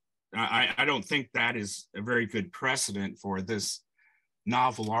I don't think that is a very good precedent for this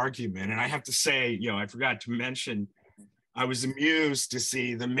novel argument. And I have to say, I forgot to mention, I was amused to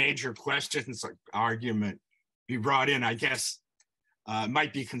see the major questions argument be brought in. I guess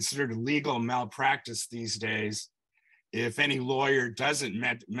might be considered a legal malpractice these days if any lawyer doesn't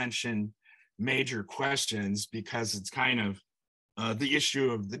mention major questions, because it's kind of the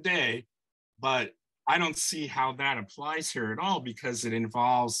issue of the day. But I don't see how that applies here at all, because it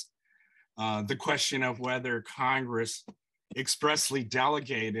involves the question of whether Congress expressly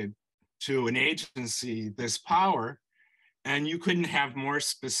delegated to an agency this power. And you couldn't have more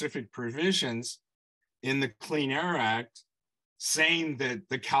specific provisions in the Clean Air Act saying that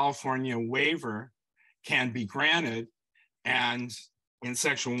the California waiver can be granted, and in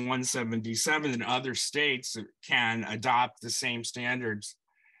Section 177 that other states can adopt the same standards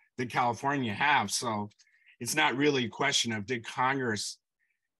that California have. So it's not really a question of, did Congress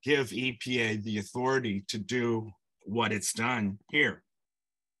give EPA the authority to do what it's done here?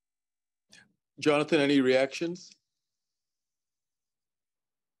 Jonathan, any reactions?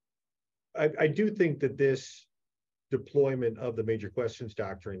 I do think that this deployment of the major questions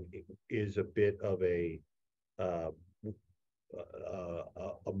doctrine is a bit of a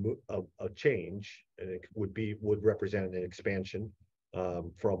change, and it would represent an expansion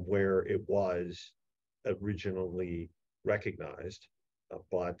from where it was originally recognized,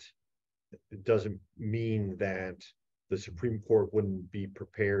 but it doesn't mean that the Supreme Court wouldn't be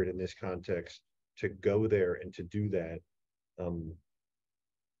prepared in this context to go there and to do that,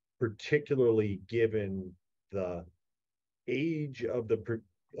 particularly given the age of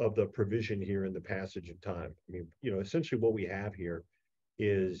the provision here in the passage of time. I mean, essentially what we have here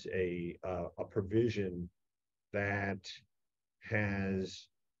is a provision that has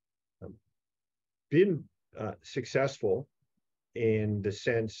been successful in the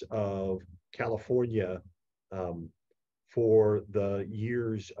sense of California, for the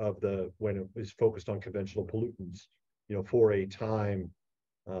years of when it was focused on conventional pollutants, for a time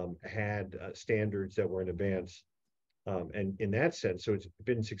had standards that were in advance. And in that sense, so it's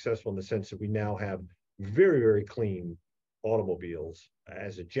been successful in the sense that we now have very, very clean automobiles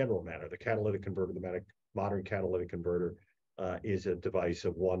as a general matter. The catalytic converter, the modern catalytic converter, is a device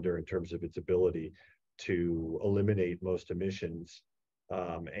of wonder in terms of its ability to eliminate most emissions.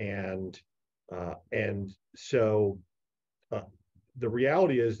 And so the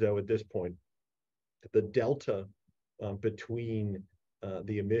reality is, though, at this point, the delta between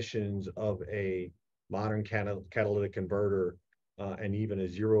the emissions of a modern catalytic converter and even a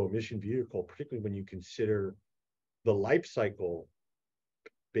zero emission vehicle, particularly when you consider the life cycle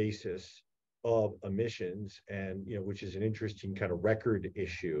basis of emissions, and which is an interesting kind of record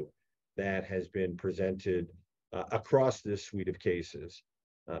issue that has been presented across this suite of cases,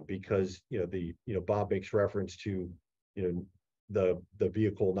 because Bob makes reference to the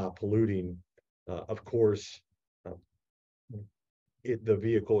vehicle not polluting. Of course, the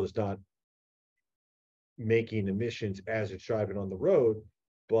vehicle is not making emissions as it's driving on the road,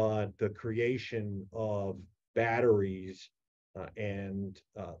 but the creation of batteries and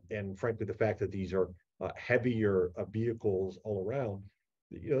frankly the fact that these are heavier vehicles all around,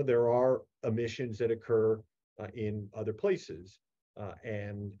 there are emissions that occur in other places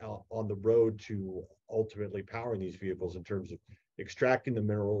and on the road to ultimately powering these vehicles in terms of extracting the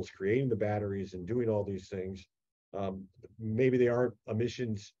minerals, creating the batteries, and doing all these things. Maybe they aren't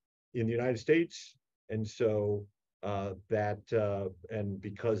emissions in the United States, and so and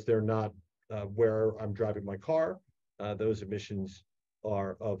because they're not where I'm driving my car, those emissions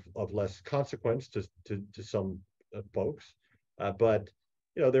are of less consequence to some folks. But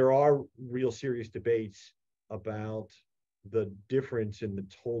there are real serious debates about the difference in the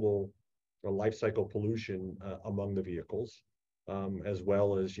total life cycle pollution among the vehicles, as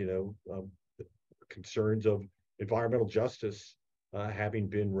well as concerns of environmental justice having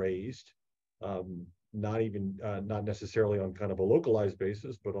been raised, not necessarily on kind of a localized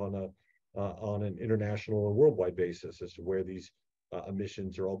basis, but on an international and worldwide basis as to where these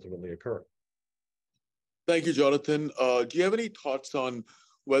emissions are ultimately occurring. Thank you, Jonathan. Do you have any thoughts on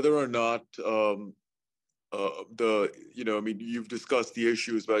whether or not you've discussed the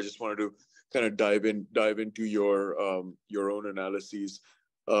issues, but I just wanted to kind of dive into your own analyses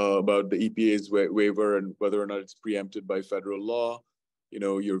about the EPA's waiver and whether or not it's preempted by federal law.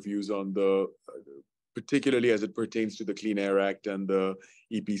 Your views on particularly as it pertains to the Clean Air Act and the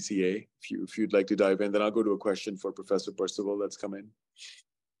EPCA, if you'd like to dive in. Then I'll go to a question for Professor Percival that's come in.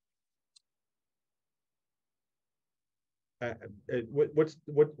 What's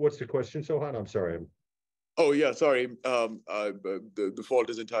the question, Sohan? I'm sorry. Oh yeah, sorry. The fault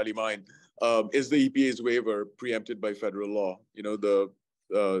is entirely mine. Is the EPA's waiver preempted by federal law? The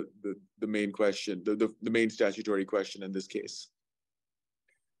main question, the main statutory question in this case.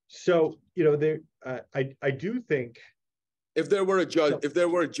 So I do think if there were a Judge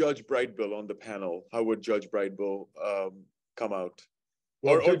Brightbill on the panel, how would Judge Brightbill come out?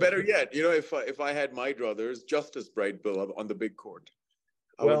 Well, or better yet, if I had my druthers, Justice Brightbill on the big court,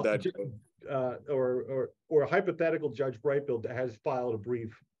 how would that go? Or a hypothetical Judge Brightbill has filed a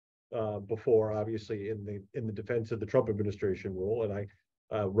brief before, obviously in the defense of the Trump administration rule, and I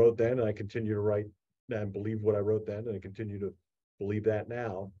wrote then, and I continue to write and believe what I wrote then, and I continue to believe that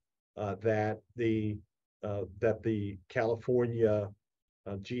now, that the California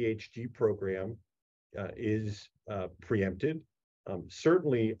GHG program is preempted,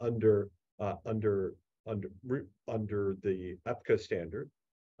 certainly under the EPCA standard.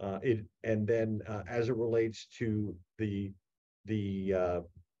 And then as it relates to the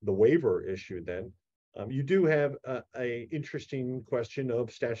waiver issue, then you do have a interesting question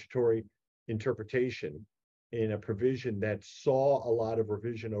of statutory interpretation in a provision that saw a lot of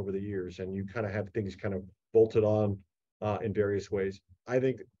revision over the years, and you kind of have things kind of bolted on in various ways. I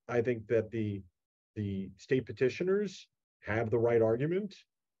think that the state petitioners have the right argument,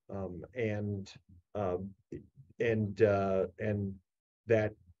 and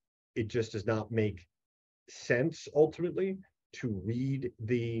that it just does not make sense ultimately to read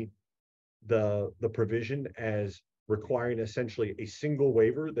the provision as requiring essentially a single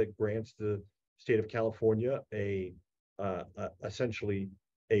waiver that grants the state of California essentially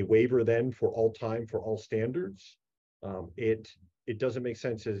a waiver then for all time for all standards. It doesn't make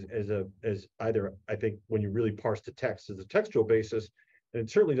sense as either, I think, when you really parse the text as a textual basis, and it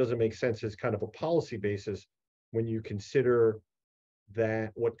certainly doesn't make sense as kind of a policy basis when you consider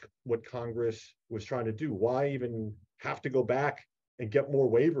that what Congress was trying to do. Why even have to go back and get more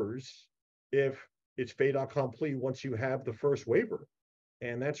waivers if it's fait accompli once you have the first waiver?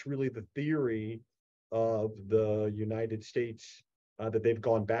 And that's really the theory of the United States that they've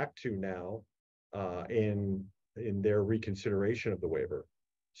gone back to now in their reconsideration of the waiver.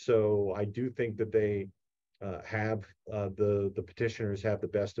 So I do think that they have the petitioners have the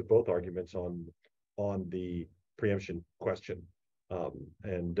best of both arguments on the preemption question.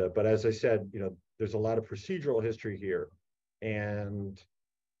 But as I said, there's a lot of procedural history here, and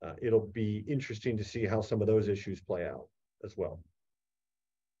it'll be interesting to see how some of those issues play out as well.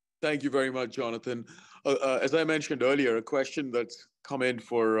 Thank you very much, Jonathan. As I mentioned earlier, a question that's come in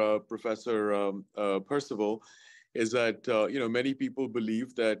for Professor Percival is that many people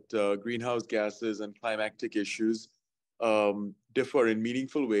believe that greenhouse gases and climatic issues differ in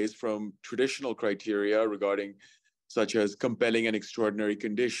meaningful ways from traditional criteria regarding such as compelling and extraordinary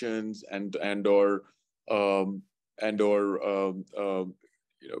conditions and or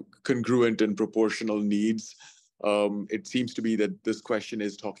congruent and proportional needs. It seems to be that this question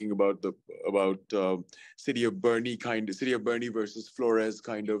is talking about City of Bernie versus Flores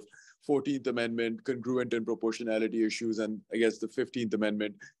kind of 14th Amendment congruent and proportionality issues, and I guess the 15th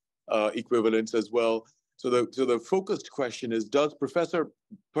Amendment equivalence as well. So the focused question is, does Professor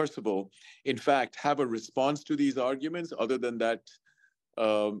Percival, in fact, have a response to these arguments other than that,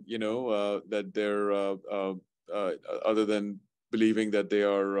 that they're, other than believing that they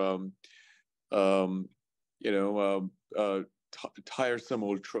are, tiresome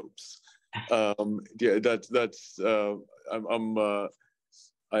old tropes? I'm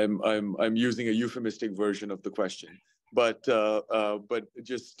using a euphemistic version of the question. But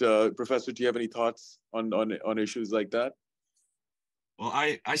just Professor, do you have any thoughts on issues like that? Well,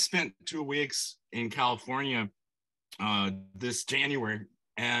 I spent 2 weeks in California this January,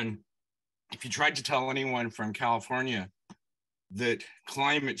 and if you tried to tell anyone from California that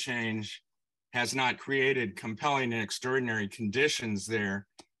climate change has not created compelling and extraordinary conditions there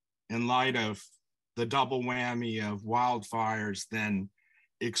in light of the double whammy of wildfires, then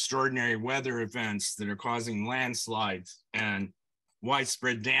extraordinary weather events that are causing landslides and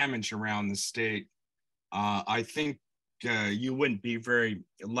widespread damage around the state, I think you wouldn't be very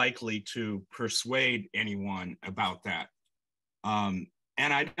likely to persuade anyone about that. And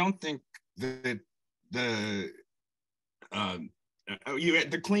I don't think that the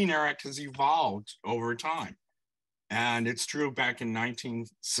Clean Air Act has evolved over time. And it's true, back in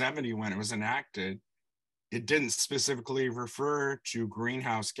 1970 when it was enacted, it didn't specifically refer to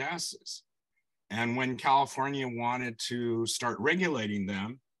greenhouse gases. And when California wanted to start regulating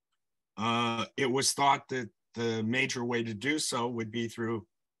them, it was thought that the major way to do so would be through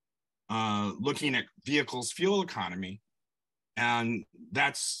looking at vehicles' fuel economy. And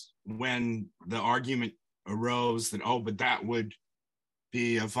that's when the argument arose that, but that would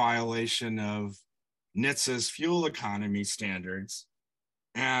be a violation of NHTSA's fuel economy standards.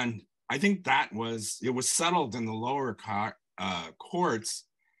 And I think it was settled in the lower courts.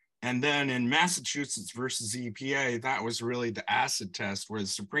 And then in Massachusetts versus EPA, that was really the acid test, where the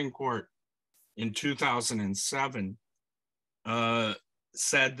Supreme Court in 2007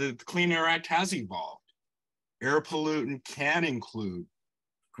 said that the Clean Air Act has evolved. Air pollutant can include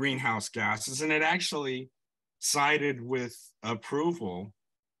greenhouse gases, and it actually cited with approval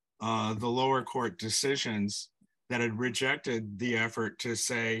the lower court decisions that had rejected the effort to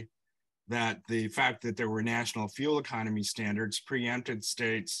say that the fact that there were national fuel economy standards preempted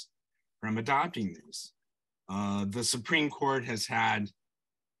states from adopting these. The Supreme Court has had,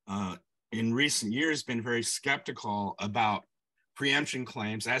 in recent years, been very skeptical about preemption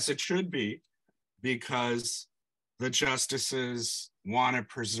claims, as it should be, because the justices want to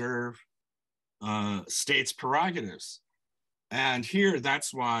preserve states' prerogatives. And here,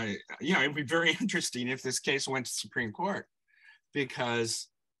 that's why, it'd be very interesting if this case went to Supreme Court, because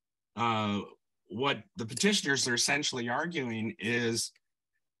what the petitioners are essentially arguing is,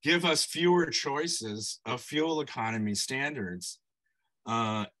 give us fewer choices of fuel economy standards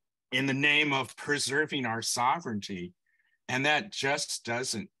in the name of preserving our sovereignty. And that just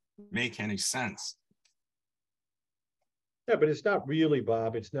doesn't make any sense. Yeah, but it's not really,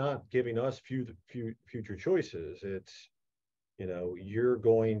 Bob. It's not giving us future choices. It's, you're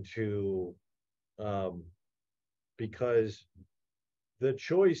going to, because the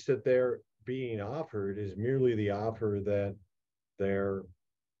choice that they're being offered is merely the offer that their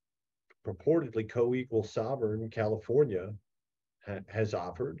purportedly co-equal sovereign California has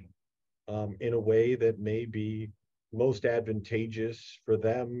offered in a way that may be most advantageous for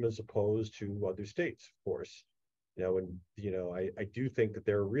them as opposed to other states, of course. I do think that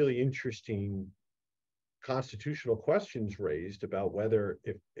there are really interesting constitutional questions raised about whether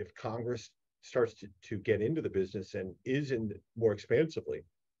if Congress starts to get into the business and is in more expansively,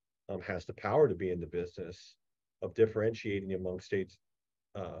 has the power to be in the business of differentiating among states,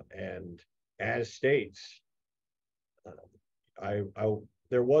 and as states,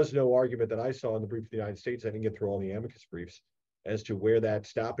 there was no argument that I saw in the brief of the United States. I didn't get through all the amicus briefs as to where that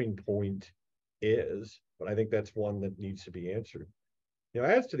stopping point is, but I think that's one that needs to be answered.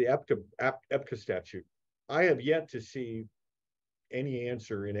 As to the EPCA statute, I have yet to see any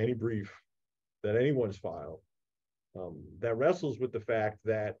answer in any brief that anyone's filed that wrestles with the fact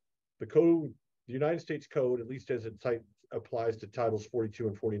that the United States Code, at least as it applies to Titles 42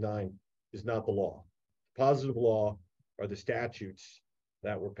 and 49, is not the law. Positive law are the statutes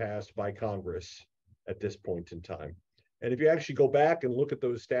that were passed by Congress at this point in time. And if you actually go back and look at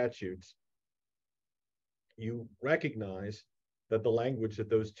those statutes, you recognize that the language that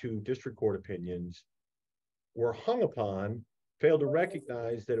those two district court opinions were hung upon failed to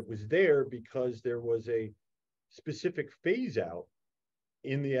recognize that it was there because there was a specific phase out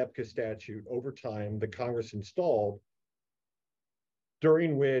in the EPCA statute over time that Congress installed,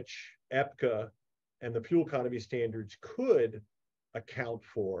 during which EPCA and the fuel economy standards could account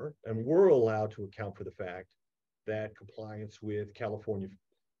for and were allowed to account for the fact that compliance with California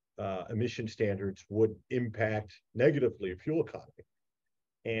emission standards would impact negatively fuel economy.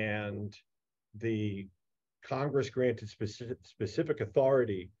 And the Congress granted specific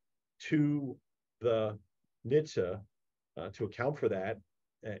authority to the NHTSA to account for that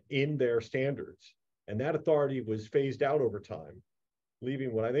in their standards. And that authority was phased out over time,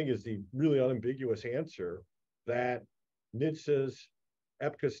 leaving what I think is the really unambiguous answer that NHTSA's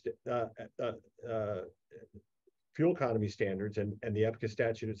EPCA fuel economy standards and the EPCA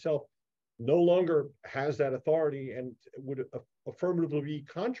statute itself no longer has that authority and would affirmatively be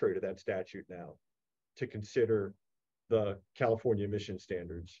contrary to that statute now to consider the California emission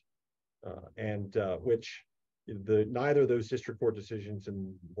standards, which neither of those district court decisions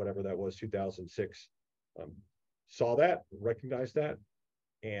in whatever that was, 2006, saw that, recognized that,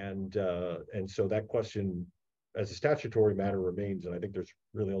 and so that question as a statutory matter remains, and I think there's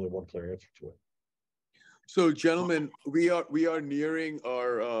really only one clear answer to it. So, gentlemen, we are nearing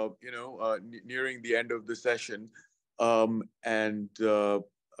our nearing the end of the session,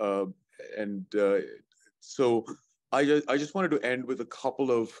 so I just wanted to end with a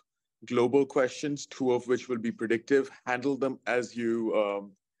couple of global questions, two of which will be predictive. Handle them as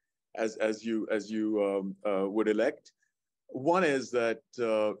you would elect. One is that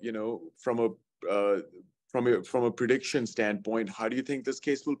from a prediction standpoint, how do you think this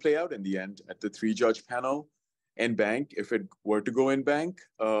case will play out in the end at the 3-judge panel en banc, if it were to go en banc?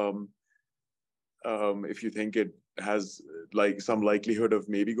 If you think it has some likelihood of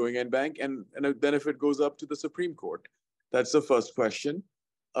maybe going en banc, and then if it goes up to the Supreme Court. That's the first question.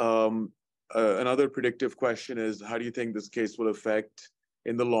 Another predictive question is, how do you think this case will affect,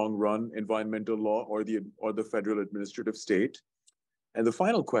 in the long run, environmental law or the federal administrative state? And the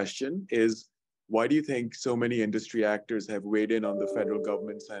final question is, why do you think so many industry actors have weighed in on the federal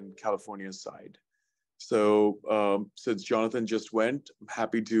government's and California's side? So since Jonathan just went, I'm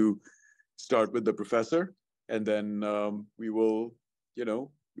happy to start with the professor, and then we will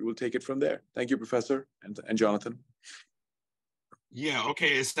take it from there. Thank you, Professor and Jonathan. Yeah,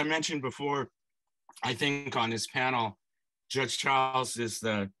 okay, as I mentioned before, I think on this panel, Judge Charles is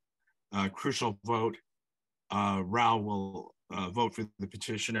the crucial vote. Rao will vote for the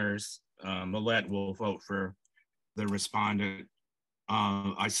petitioners. Millett will vote for the respondent.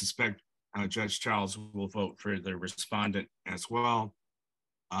 I suspect Judge Charles will vote for the respondent as well.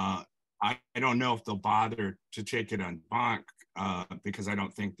 I don't know if they'll bother to take it en banc because I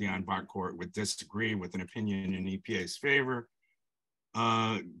don't think the en banc court would disagree with an opinion in EPA's favor.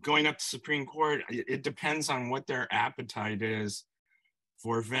 Going up to Supreme Court, it depends on what their appetite is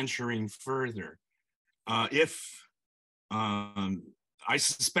for venturing further. I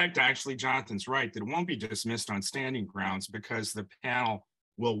suspect actually Jonathan's right that it won't be dismissed on standing grounds because the panel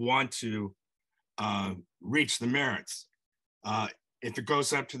will want to reach the merits. If it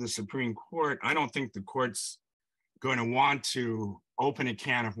goes up to the Supreme Court, I don't think the court's going to want to open a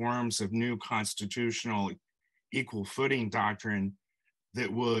can of worms of new constitutional equal footing doctrine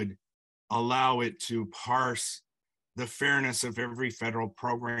that would allow it to parse the fairness of every federal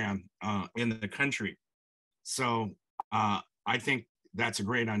program in the country. So I think that's a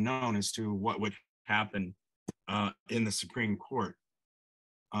great unknown as to what would happen in the Supreme Court.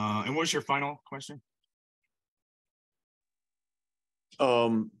 And what's your final question?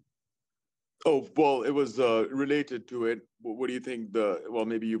 Oh, well, it was related to it. What do you think well,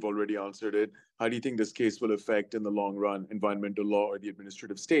 maybe you've already answered it. How do you think this case will affect in the long run environmental law or the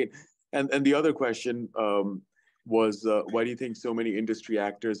administrative state? And the other question was, why do you think so many industry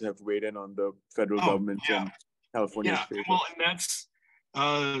actors have weighed in on the federal government and California's favor? Well, and that's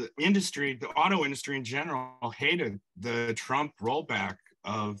industry, the auto industry in general hated the Trump rollback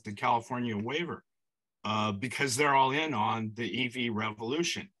of the California waiver because they're all in on the EV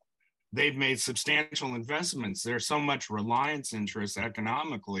revolution. They've made substantial investments. There's so much reliance interest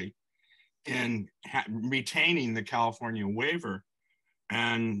economically in retaining the California waiver.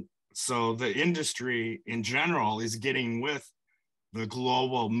 And so the industry in general is getting with the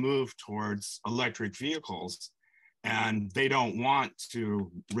global move towards electric vehicles. And they don't want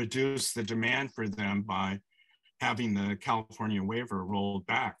to reduce the demand for them by having the California waiver rolled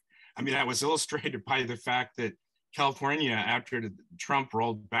back. I mean, that was illustrated by the fact that California, after Trump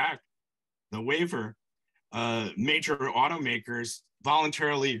rolled back the waiver, major automakers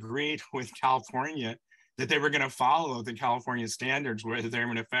voluntarily agreed with California that they were going to follow the California standards, whether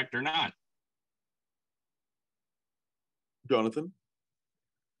they're in effect or not. Jonathan?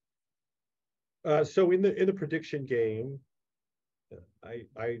 So in the prediction game,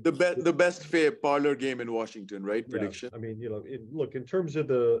 the best fair parlor game in Washington, right? Prediction. I mean, look, in terms of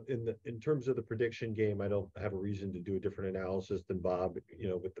the prediction game, I don't have a reason to do a different analysis than Bob,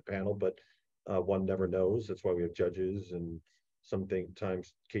 with the panel, but one never knows. That's why we have judges, and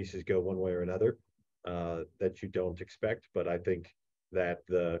sometimes cases go one way or another that you don't expect. But I think that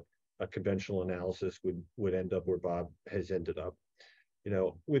a conventional analysis would end up where Bob has ended up.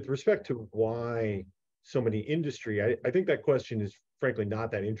 With respect to why so many industry, I think that question is frankly not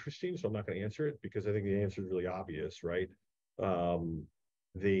that interesting, so I'm not going to answer it because I think the answer is really obvious, right? There's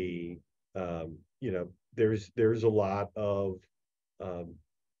a lot of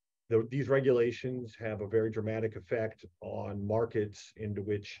these regulations have a very dramatic effect on markets into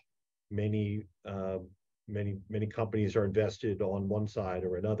which many companies are invested on one side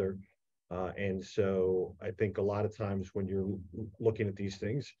or another. And so I think a lot of times when you're looking at these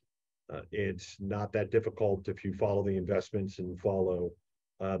things, it's not that difficult if you follow the investments and follow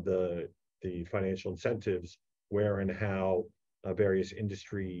the financial incentives, where and how various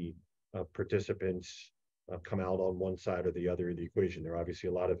industry participants come out on one side or the other of the equation. There are obviously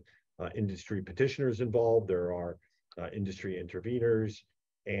a lot of industry petitioners involved. There are industry interveners,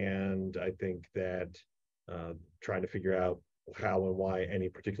 and I think that trying to figure out how and why any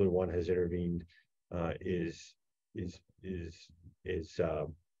particular one has intervened is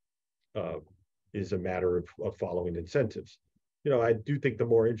a matter of following incentives. I do think the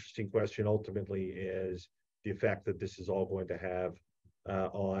more interesting question ultimately is the effect that this is all going to have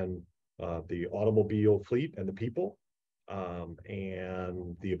on the automobile fleet and the people,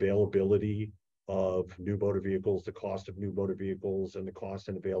 and the availability of new motor vehicles, the cost of new motor vehicles, and the cost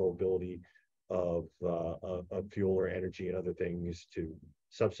and availability of fuel or energy and other things to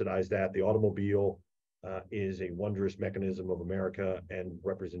subsidize that. The automobile is a wondrous mechanism of America and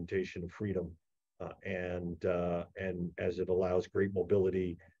representation of freedom, and as it allows great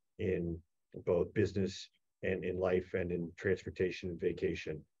mobility in both business and in life and in transportation and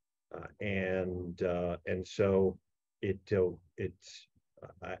vacation, and so it's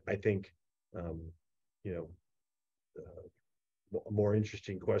I think a more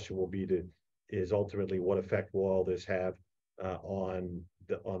interesting question will be is ultimately what effect will all this have on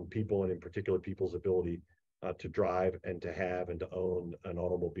people, and in particular people's ability to drive and to have and to own an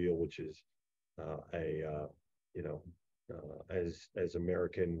automobile, which is as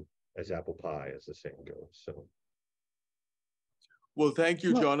American as apple pie, as the saying goes. So, well, thank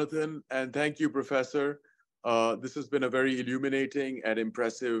you, Jonathan, and thank you, Professor. This has been a very illuminating and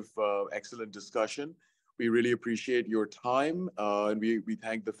impressive, excellent discussion. We really appreciate your time, and we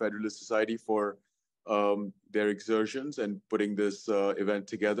thank the Federalist Society for their exertions and putting this event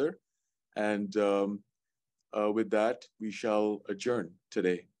together. And with that, we shall adjourn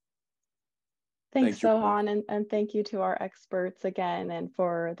today. Thanks, Sohan, and thank you to our experts again, and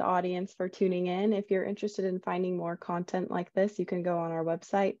for the audience for tuning in. If you're interested in finding more content like this, you can go on our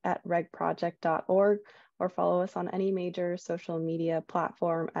website at regproject.org or follow us on any major social media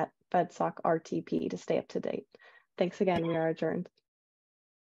platform at FedSoc RTP to stay up to date. Thanks again. We are adjourned.